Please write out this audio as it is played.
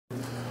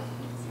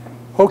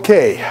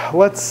Okay,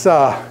 let's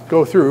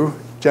go through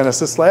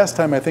Genesis. Last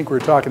time I think we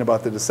were talking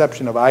about the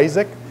deception of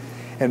Isaac.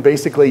 And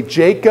basically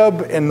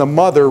Jacob and the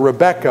mother,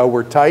 Rebekah,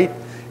 were tight.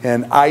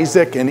 And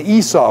Isaac and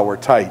Esau were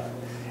tight.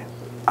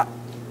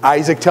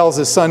 Isaac tells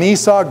his son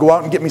Esau, go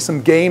out and get me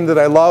some game that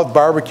I love,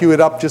 barbecue it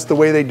up just the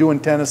way they do in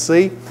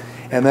Tennessee.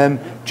 And then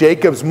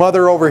Jacob's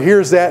mother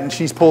overhears that, and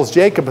she pulls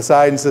Jacob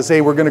aside and says,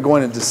 hey, we're going to go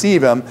in and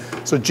deceive him.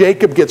 So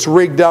Jacob gets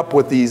rigged up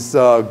with these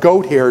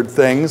goat-haired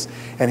things,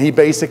 and he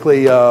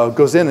basically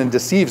goes in and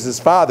deceives his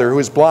father, who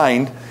is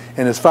blind.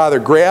 And his father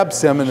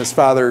grabs him, and his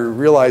father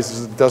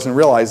doesn't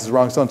realize his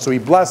wrong son. So he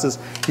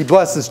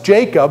blesses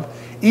Jacob.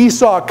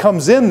 Esau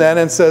comes in then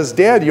and says,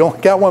 Dad, you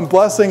only got one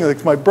blessing.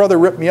 My brother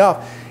ripped me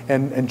off.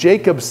 And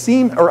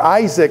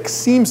Isaac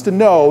seems to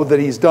know that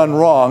he's done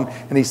wrong,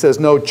 and he says,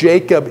 no,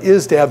 Jacob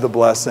is to have the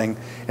blessing.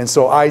 And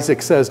so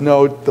Isaac says,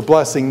 no, the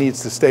blessing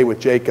needs to stay with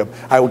Jacob.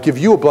 I will give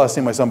you a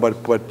blessing, my son,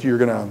 but you're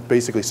going to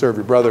basically serve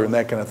your brother and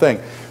that kind of thing.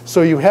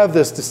 So you have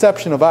this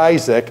deception of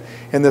Isaac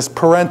and this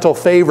parental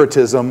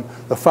favoritism,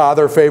 the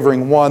father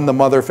favoring one, the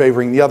mother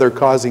favoring the other,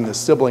 causing this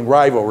sibling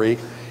rivalry,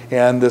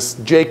 and this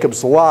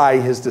Jacob's lie,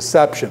 his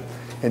deception.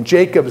 And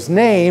Jacob's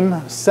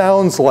name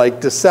sounds like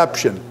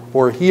deception,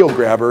 or heel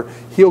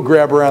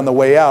grabber on the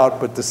way out,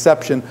 but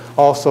deception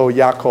also,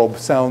 Jacob,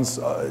 sounds,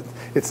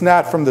 it's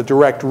not from the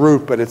direct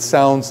root, but it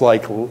sounds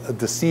like a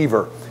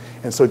deceiver.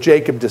 And so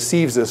Jacob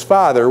deceives his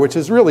father, which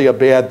is really a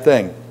bad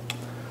thing,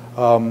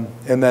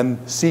 and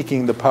then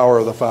seeking the power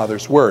of the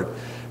father's word.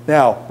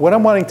 Now, what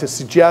I'm wanting to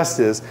suggest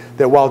is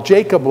that while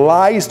Jacob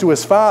lies to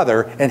his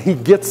father, and he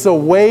gets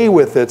away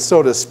with it,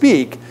 so to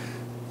speak,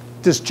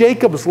 does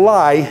Jacob's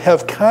lie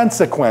have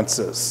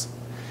consequences?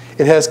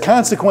 It has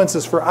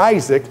consequences for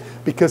Isaac,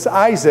 because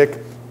Isaac,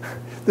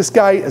 this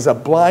guy is a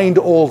blind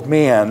old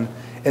man,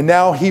 and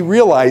now he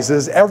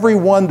realizes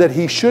everyone that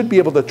he should be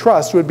able to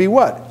trust would be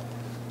what?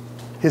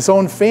 His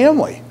own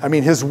family. I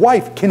mean, his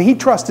wife. Can he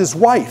trust his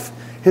wife?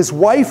 His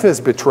wife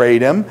has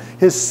betrayed him.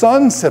 His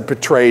sons have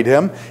betrayed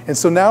him. And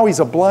so now he's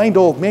a blind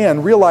old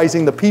man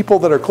realizing the people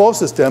that are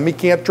closest to him, he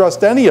can't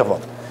trust any of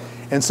them.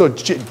 And so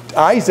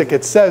Isaac,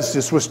 it says,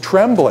 just was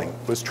trembling.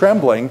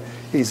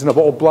 He's an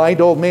old, blind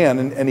old man,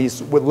 and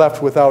he's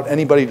left without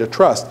anybody to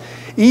trust.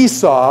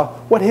 Esau,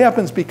 what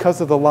happens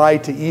because of the lie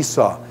to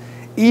Esau?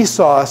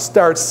 Esau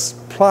starts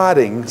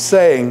plotting,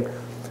 saying,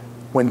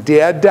 when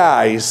Dad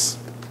dies,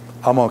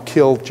 I'm going to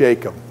kill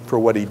Jacob for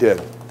what he did.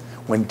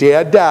 When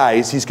Dad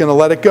dies, he's going to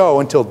let it go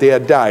until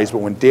Dad dies, but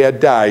when Dad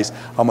dies,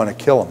 I'm going to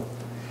kill him.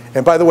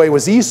 And by the way,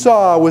 was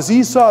Esau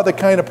the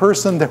kind of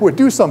person that would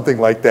do something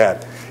like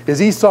that? Is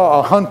Esau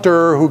a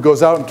hunter who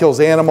goes out and kills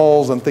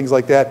animals and things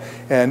like that?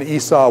 And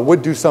Esau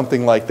would do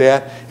something like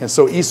that. And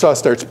so Esau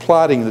starts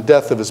plotting the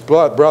death of his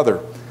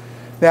brother.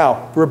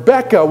 Now,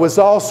 Rebekah was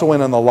also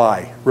in on the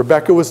lie.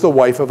 Rebekah was the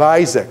wife of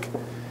Isaac.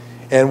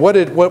 And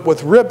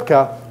with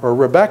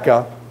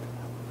Rebekah,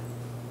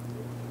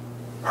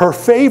 her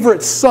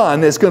favorite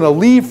son is going to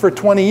leave for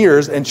 20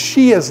 years, and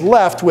she is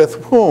left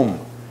with whom?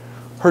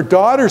 Her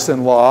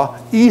daughters-in-law.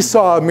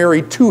 Esau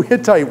married 2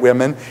 Hittite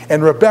women,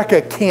 and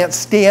Rebekah can't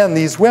stand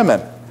these women.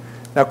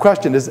 Now,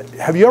 question is,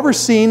 have you ever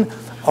seen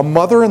a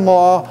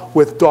mother-in-law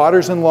with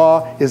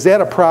daughters-in-law? Is that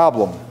a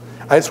problem?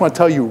 I just want to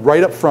tell you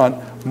right up front,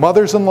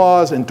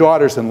 mothers-in-laws and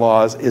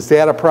daughters-in-laws, is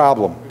that a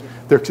problem?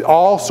 There's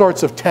all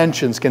sorts of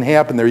tensions can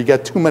happen there. You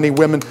got too many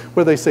women,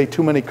 what do they say,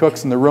 too many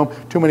cooks in the room,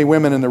 too many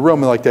women in the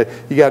room like that.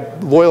 You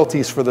got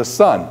loyalties for the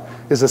son.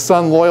 Is the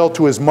son loyal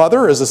to his mother,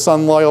 or is the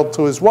son loyal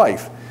to his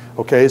wife?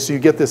 Okay, so you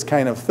get this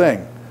kind of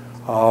thing.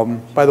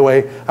 By the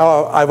way,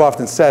 I've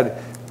often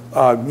said,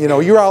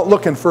 you're out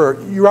looking for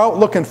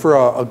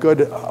a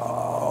good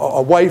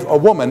wife, a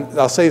woman.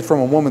 I'll say it from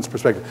a woman's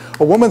perspective.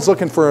 A woman's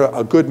looking for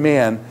a good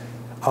man.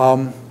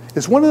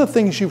 Is one of the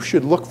things you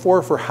should look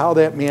for how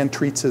that man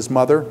treats his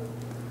mother?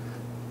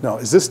 No,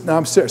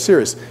 I'm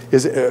serious.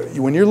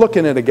 When you're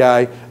looking at a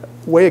guy,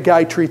 the way a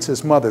guy treats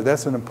his mother,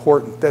 that's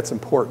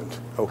important.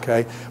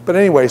 Okay, but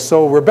anyway,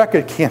 so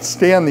Rebekah can't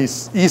stand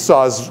these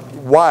Esau's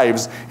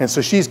wives, and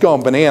so she's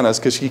going bananas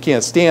because she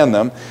can't stand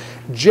them.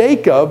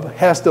 Jacob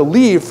has to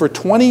leave for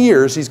 20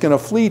 years. He's going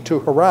to flee to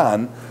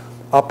Haran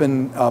up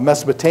in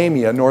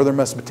Mesopotamia, northern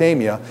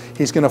Mesopotamia.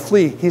 He's going to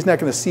flee. He's not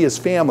going to see his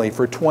family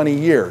for 20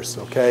 years,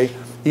 okay?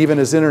 Even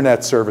his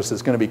internet service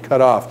is going to be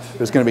cut off.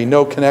 There's going to be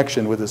no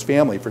connection with his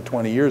family for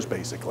 20 years,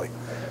 basically.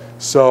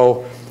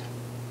 So,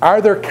 are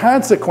there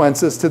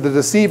consequences to the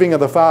deceiving of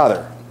the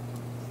father?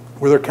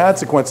 Were there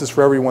consequences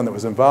for everyone that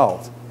was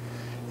involved?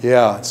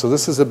 Yeah, so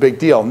this is a big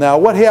deal. Now,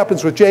 what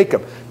happens with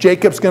Jacob?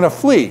 Jacob's going to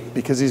flee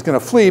because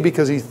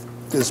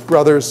his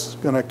brother's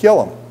going to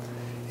kill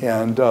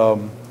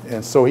him.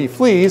 And so he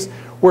flees.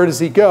 Where does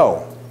he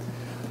go?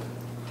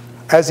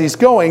 As he's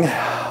going,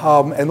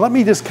 and let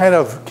me just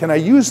can I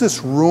use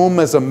this room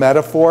as a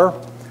metaphor?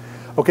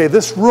 Okay,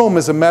 this room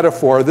is a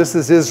metaphor. This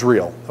is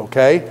Israel,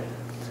 okay?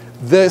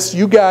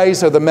 You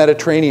guys are the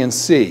Mediterranean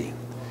Sea.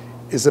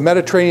 Is the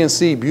Mediterranean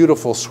Sea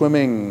beautiful,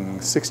 swimming,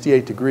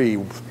 68-degree,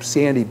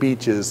 sandy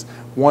beaches,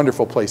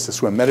 wonderful place to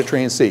swim,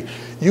 Mediterranean Sea.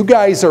 You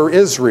guys are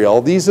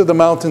Israel. These are the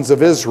mountains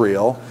of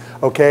Israel.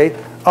 Okay,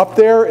 up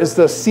there is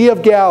the Sea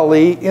of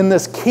Galilee in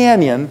this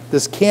canyon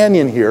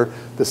here,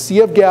 the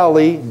Sea of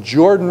Galilee,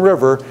 Jordan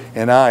River,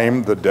 and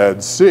I'm the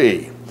Dead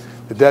Sea.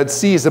 The Dead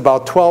Sea is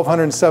about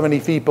 1,270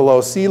 feet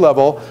below sea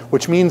level,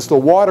 which means the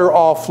water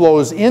all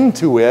flows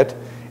into it.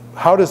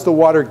 How does the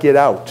water get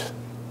out?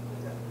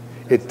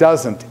 It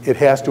doesn't. It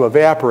has to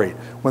evaporate.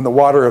 When the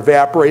water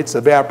evaporates,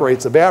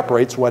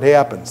 what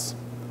happens?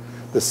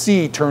 The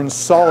sea turns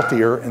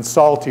saltier and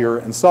saltier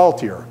and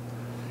saltier.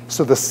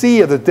 So the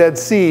Sea of the Dead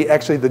Sea,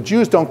 actually the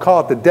Jews don't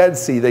call it the Dead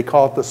Sea, they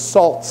call it the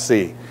Salt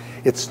Sea.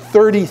 It's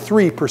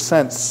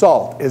 33%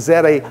 salt. Is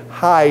that a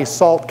high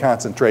salt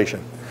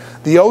concentration?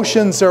 The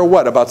oceans are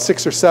what, about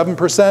 6 or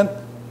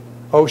 7%?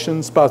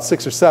 Oceans, about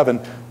 6 or 7.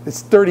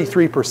 It's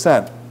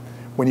 33%.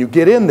 When you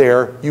get in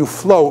there, you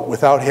float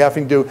without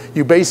having to,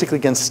 you basically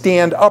can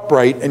stand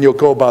upright and you'll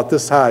go about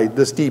this high,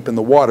 this deep in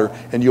the water,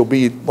 and you'll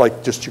be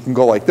like, just, you can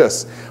go like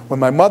this. When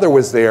my mother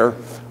was there,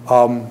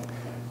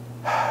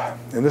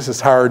 and this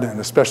is hard, and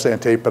especially on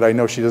tape, but I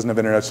know she doesn't have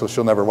internet, so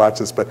she'll never watch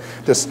this, but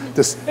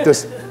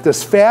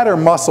does fat or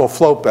muscle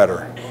float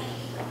better?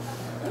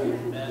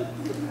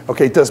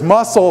 Okay, does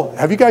muscle,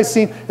 have you guys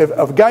seen, if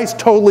a guy's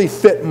totally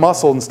fit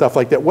muscle and stuff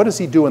like that, what does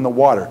he do in the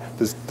water?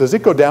 Does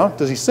it go down?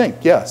 Does he sink?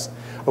 Yes.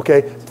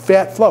 Okay,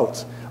 fat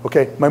floats.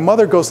 Okay, my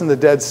mother goes in the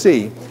Dead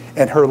Sea,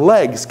 and her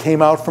legs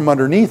came out from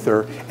underneath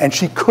her, and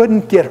she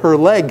couldn't get her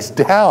legs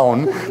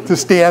down to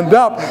stand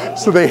up,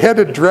 so they had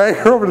to drag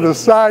her over to the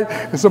side,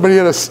 and somebody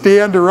had to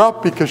stand her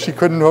up because she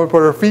couldn't put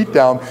her feet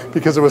down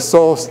because it was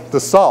so, the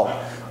salt.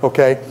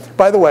 Okay,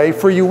 by the way,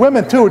 for you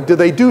women too, do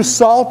they do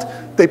salt?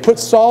 They put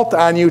salt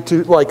on you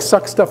to like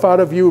suck stuff out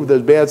of you, the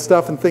bad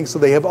stuff and things. So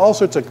they have all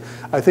sorts of,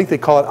 I think they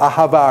call it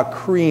ahava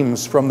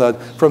creams from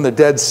the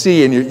Dead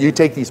Sea, and you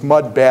take these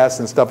mud baths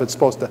and stuff. It's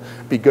supposed to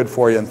be good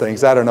for you and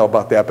things. I don't know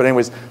about that, but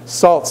anyways,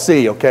 Salt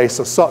Sea. Okay,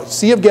 so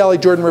Sea of Galilee,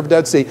 Jordan River,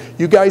 Dead Sea.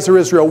 You guys are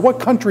Israel. What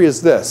country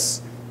is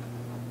this?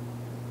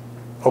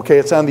 Okay,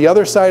 it's on the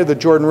other side of the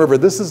Jordan River.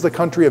 This is the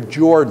country of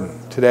Jordan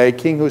today.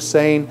 King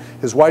Hussein,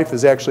 his wife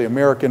is actually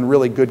American,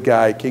 really good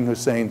guy. King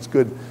Hussein's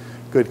good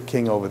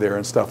king over there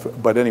and stuff.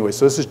 But anyway,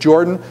 so this is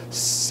Jordan,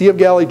 Sea of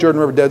Galilee,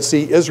 Jordan River, Dead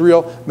Sea,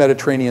 Israel,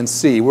 Mediterranean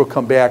Sea. We'll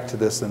come back to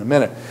this in a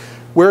minute.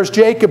 Where's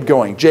Jacob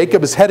going?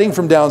 Jacob is heading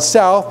from down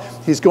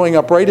south. He's going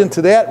up right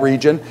into that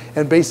region,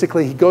 and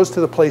basically he goes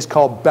to the place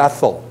called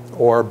Bethel,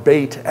 or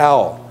Beit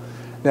El.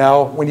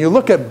 Now, when you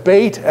look at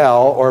Beit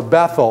El, or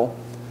Bethel,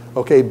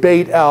 okay,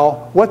 Beit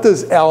El, what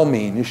does El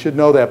mean? You should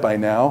know that by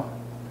now.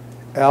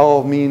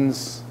 El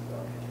means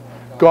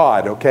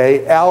God,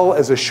 okay? El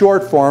is a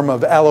short form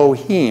of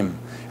Elohim.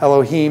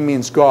 Elohim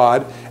means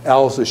God.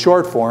 El is a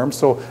short form.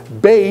 So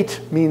Beit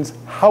means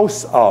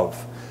house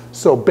of.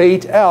 So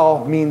Beit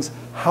El means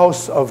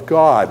house of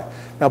God.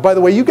 Now, by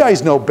the way, you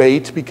guys know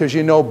Beit because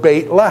you know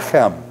Beit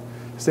Lechem.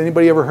 Has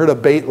anybody ever heard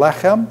of Beit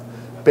Lechem?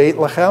 Beit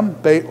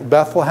Lechem?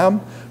 Bethlehem?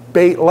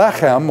 Beit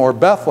Lechem, or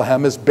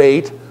Bethlehem, is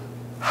Beit,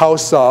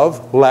 house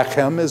of,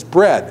 Lechem is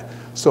bread.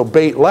 So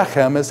Beit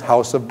Lechem is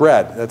house of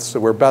bread. That's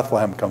where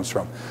Bethlehem comes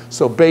from.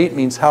 So Beit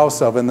means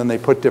house of, and then they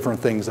put different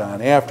things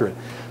on after it.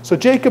 So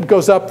Jacob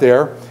goes up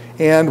there,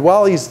 and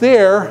while he's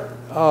there,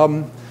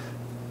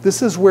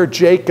 this is where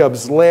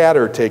Jacob's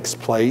ladder takes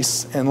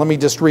place. And let me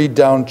just read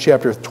down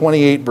chapter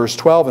 28, verse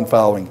 12 and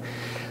following.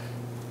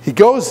 He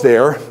goes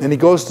there, and he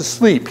goes to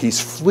sleep. He's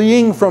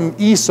fleeing from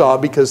Esau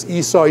because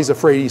Esau, he's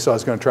afraid Esau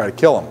is going to try to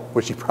kill him,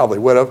 which he probably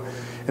would have.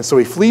 And so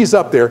he flees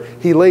up there.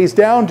 He lays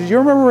down. Do you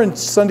remember in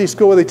Sunday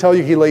school where they tell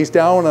you he lays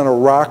down on a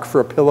rock for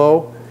a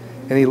pillow?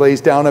 And he lays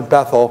down at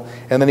Bethel.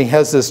 And then he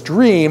has this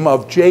dream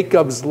of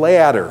Jacob's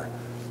ladder.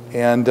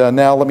 And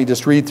now let me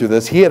just read through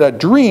this. He had a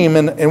dream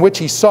in which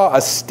he saw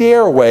a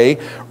stairway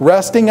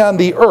resting on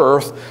the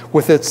earth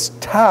with its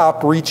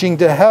top reaching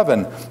to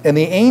heaven, and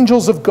the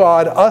angels of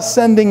God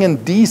ascending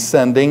and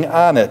descending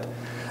on it.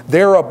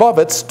 There above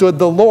it stood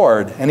the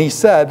Lord, and he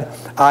said,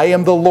 I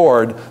am the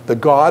Lord, the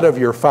God of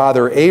your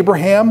father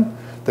Abraham,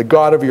 the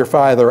God of your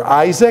father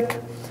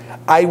Isaac.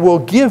 I will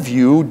give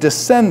you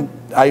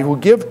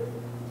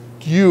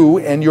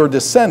and your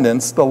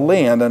descendants the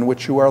land on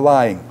which you are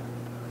lying.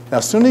 Now,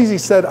 as soon as he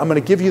said, I'm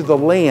going to give you the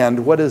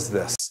land, what is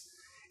this?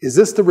 Is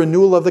this the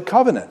renewal of the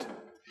covenant?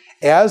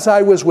 As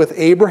I was with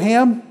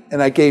Abraham,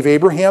 and I gave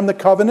Abraham the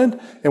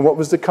covenant, and what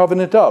was the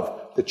covenant of?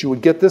 That you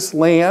would get this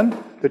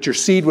land, that your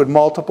seed would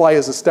multiply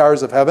as the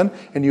stars of heaven,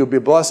 and you would be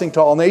a blessing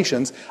to all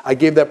nations. I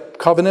gave that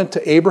covenant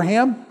to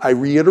Abraham. I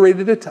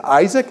reiterated it to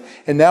Isaac,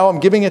 and now I'm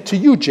giving it to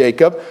you,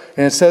 Jacob.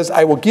 And it says,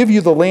 I will give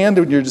you the land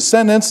of your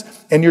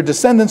descendants, and your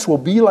descendants will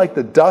be like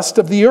the dust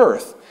of the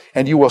earth.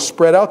 And you will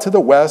spread out to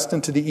the west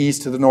and to the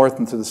east, to the north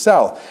and to the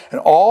south. And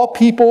all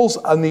peoples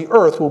on the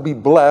earth will be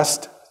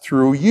blessed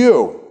through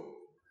you.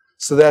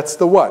 So that's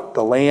the what?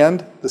 The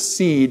land, the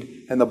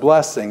seed, and the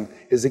blessing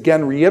is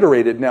again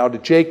reiterated now to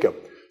Jacob.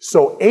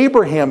 So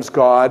Abraham's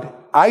God,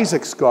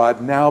 Isaac's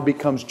God, now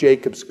becomes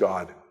Jacob's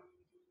God.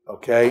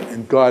 Okay?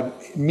 And God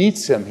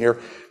meets him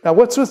here. Now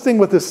what's the thing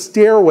with the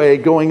stairway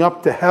going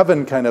up to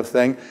heaven kind of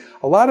thing?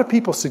 A lot of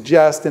people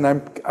suggest, and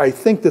I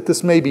think that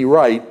this may be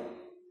right,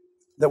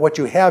 that what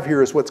you have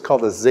here is what's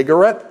called a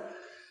ziggurat.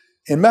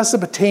 In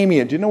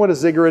Mesopotamia, do you know what a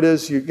ziggurat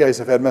is? You guys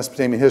have had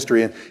Mesopotamian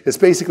history, and it's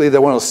basically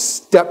one of those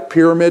step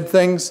pyramid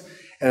things,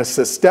 and it's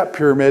a step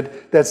pyramid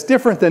that's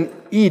different than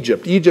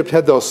Egypt. Egypt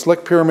had those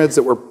slick pyramids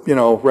that were,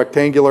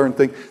 rectangular and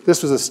things.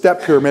 This was a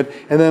step pyramid,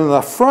 and then in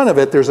the front of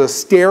it, there's a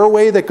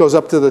stairway that goes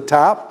up to the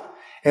top,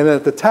 and then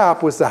at the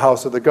top was the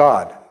house of the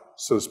god,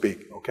 so to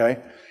speak, okay?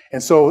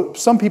 And so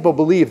some people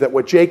believe that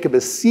what Jacob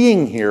is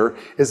seeing here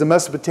is a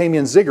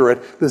Mesopotamian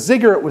ziggurat. The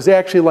ziggurat was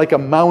actually like a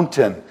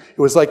mountain.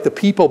 It was like the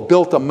people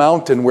built a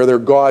mountain where their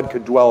God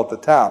could dwell at the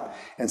top.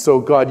 And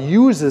so God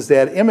uses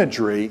that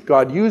imagery.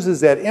 God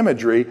uses that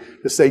imagery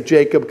to say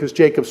Jacob, because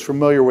Jacob's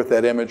familiar with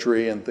that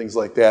imagery and things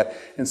like that.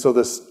 And so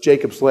this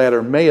Jacob's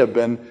ladder may have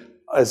been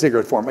a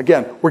ziggurat form.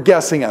 Again, we're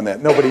guessing on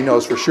that. Nobody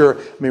knows for sure.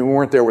 I mean, we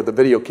weren't there with the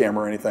video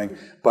camera or anything,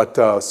 but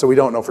so we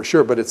don't know for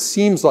sure. But it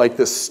seems like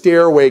this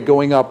stairway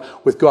going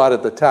up with God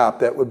at the top,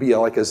 that would be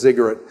like a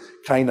ziggurat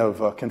kind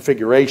of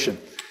configuration.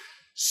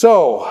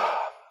 So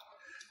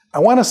I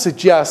want to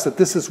suggest that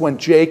this is when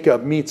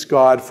Jacob meets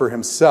God for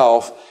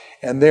himself,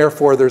 and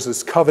therefore there's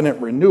this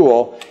covenant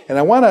renewal. And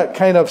I want to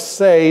kind of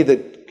say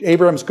that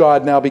Abraham's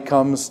God now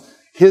becomes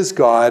his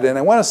God, and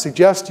I want to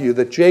suggest to you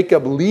that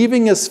Jacob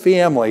leaving his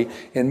family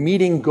and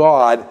meeting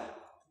God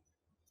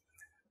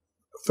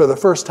for the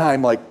first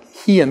time, like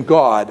he and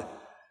God,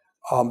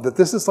 that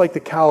this is like the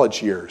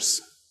college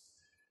years.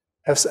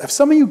 Have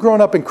some of you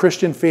grown up in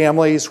Christian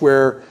families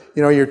where,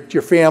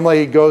 your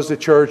family goes to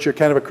church, you're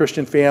kind of a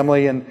Christian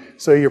family, and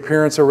so your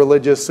parents are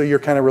religious, so you're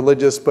kind of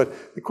religious,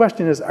 but the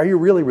question is, are you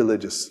really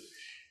religious?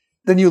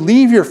 Then you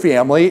leave your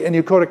family and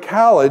you go to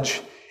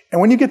college, and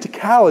when you get to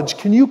college,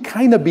 can you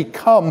kind of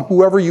become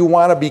whoever you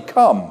want to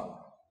become?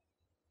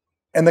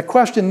 And the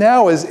question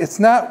now is, it's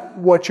not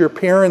what your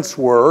parents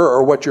were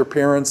or what your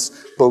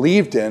parents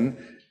believed in.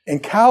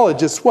 In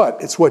college, it's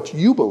what? It's what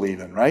you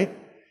believe in, right?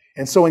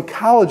 And so in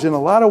college, in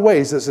a lot of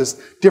ways, there's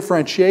this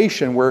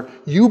differentiation where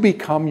you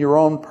become your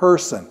own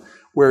person.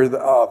 Where,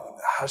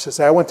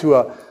 I went to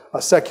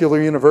a secular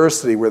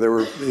university where they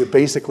were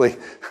basically,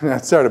 I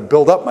started to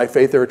build up my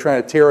faith. They were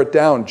trying to tear it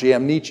down,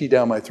 jam Nietzsche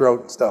down my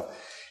throat and stuff.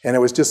 And it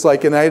was just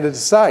like, and I had to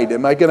decide,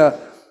 am I gonna,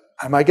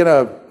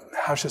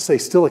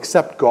 still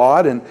accept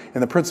God and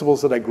the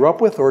principles that I grew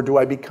up with, or do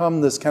I become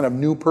this kind of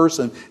new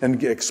person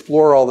and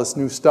explore all this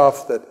new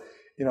stuff that,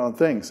 and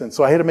things. And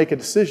so I had to make a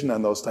decision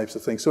on those types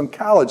of things. So in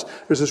college,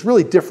 there's this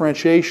really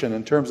differentiation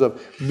in terms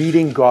of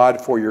meeting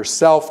God for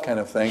yourself kind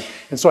of thing.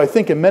 And so I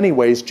think in many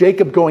ways,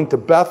 Jacob going to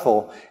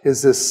Bethel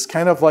is this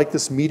kind of like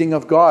this meeting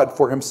of God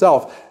for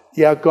himself.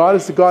 Yeah, God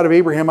is the God of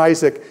Abraham,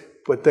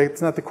 Isaac, but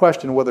that's not the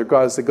question whether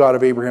God is the God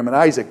of Abraham and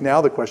Isaac.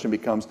 Now the question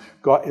becomes,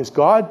 is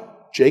God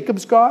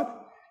Jacob's God?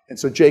 And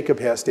so Jacob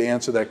has to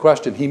answer that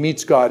question. He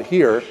meets God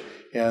here,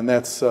 and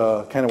that's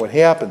kind of what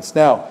happens.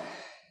 Now,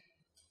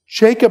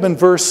 Jacob in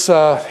verse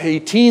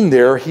 18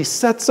 there, he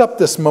sets up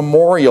this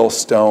memorial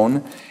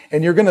stone,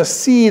 and you're going to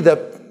see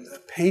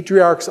that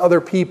patriarchs,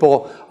 other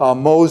people,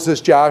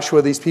 Moses,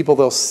 Joshua, these people,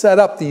 they'll set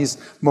up these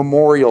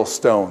memorial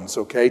stones,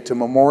 okay, to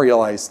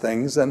memorialize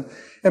things. And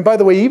by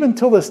the way, even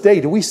till this day,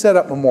 do we set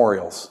up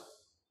memorials?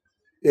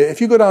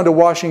 If you go down to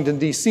Washington,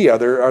 D.C., are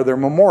there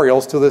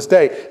memorials to this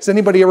day? Has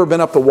anybody ever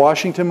been up to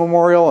Washington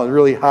Memorial, a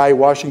really high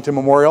Washington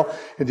Memorial?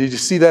 And did you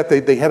see that?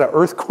 They had an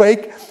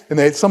earthquake,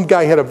 and some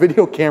guy had a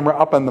video camera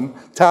up on the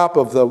top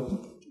of the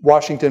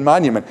Washington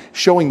Monument,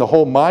 showing the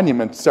whole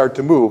monument start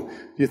to move.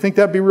 Do you think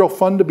that'd be real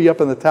fun to be up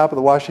on the top of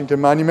the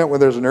Washington Monument when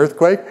there's an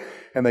earthquake?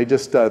 And they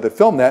just they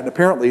filmed that, and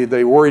apparently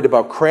they worried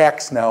about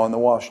cracks now in the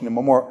Washington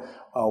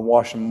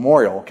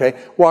Memorial. Okay?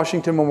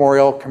 Washington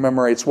Memorial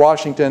commemorates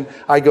Washington.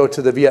 I go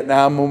to the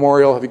Vietnam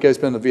Memorial. Have you guys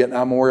been to the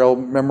Vietnam Memorial?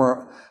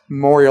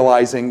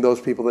 Memorializing those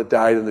people that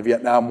died in the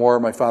Vietnam War.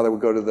 My father would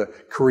go to the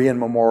Korean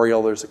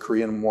Memorial. There's a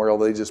Korean Memorial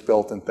they just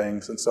built and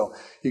things. And so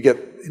you get,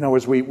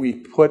 as we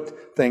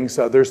put things,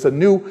 there's the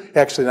new,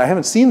 actually, and I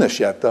haven't seen this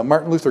yet, the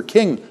Martin Luther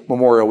King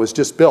Memorial was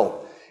just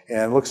built.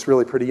 And it looks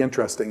really pretty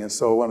interesting. And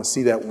so I want to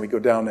see that when we go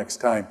down next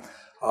time.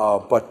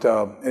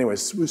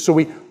 Anyways, so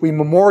we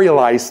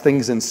memorialize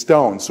things in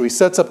stone. So he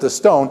sets up the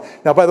stone.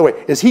 Now, by the way,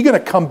 is he going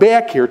to come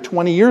back here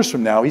 20 years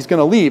from now? He's going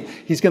to leave.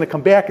 He's going to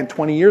come back in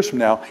 20 years from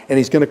now, and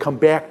he's going to come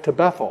back to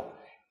Bethel.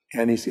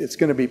 And it's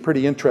going to be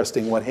pretty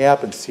interesting what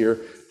happens here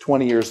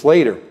 20 years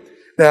later.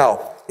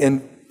 Now,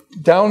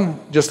 down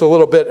just a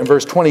little bit in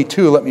verse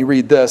 22, let me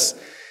read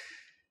this.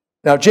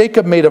 Now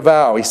Jacob made a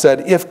vow. He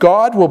said, if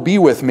God will be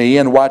with me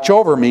and watch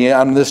over me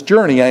on this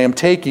journey I am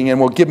taking and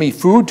will give me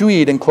food to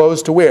eat and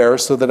clothes to wear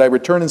so that I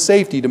return in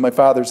safety to my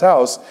father's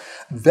house,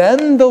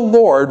 then the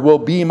Lord will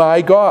be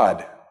my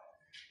God.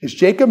 Is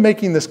Jacob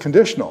making this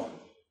conditional?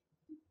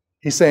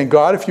 He's saying,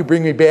 God, if you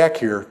bring me back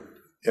here,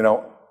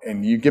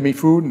 and you give me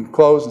food and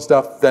clothes and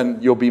stuff, then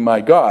you'll be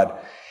my God.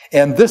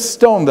 And this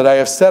stone that I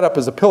have set up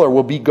as a pillar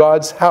will be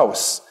God's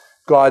house.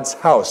 God's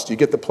house. Do you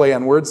get the play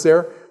on words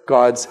there?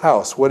 God's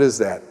house. What is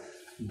that?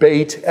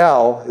 Beit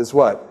El is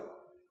what?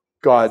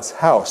 God's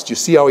house. Do you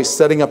see how he's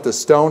setting up the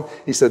stone?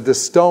 He said,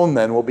 this stone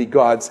then will be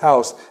God's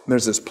house. And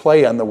there's this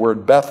play on the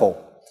word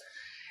Bethel.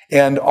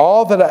 And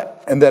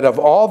that of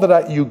all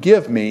that you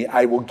give me,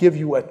 I will give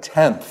you a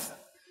tenth.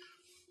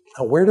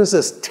 Now, where does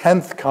this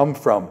tenth come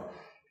from?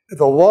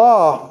 The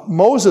law,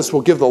 Moses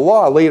will give the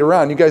law later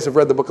on. You guys have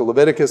read the book of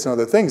Leviticus and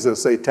other things that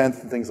say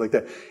tenth and things like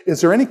that. Is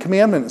there any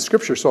commandment in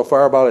Scripture so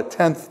far about a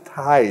tenth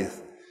tithe?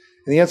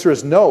 And the answer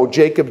is no.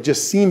 Jacob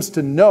just seems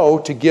to know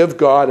to give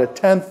God a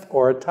tenth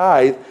or a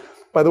tithe.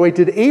 By the way,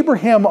 did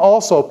Abraham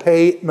also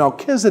pay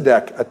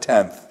Melchizedek a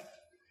tenth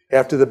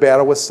after the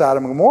battle with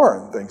Sodom and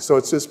Gomorrah and things? So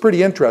it's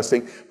pretty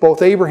interesting.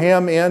 Both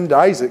Abraham and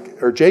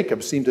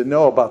Jacob seem to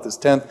know about this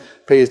tenth,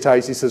 pay his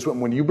tithes. He says,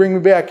 when you bring me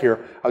back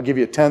here, I'll give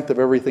you a tenth of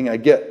everything I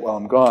get while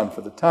I'm gone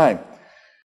for the time.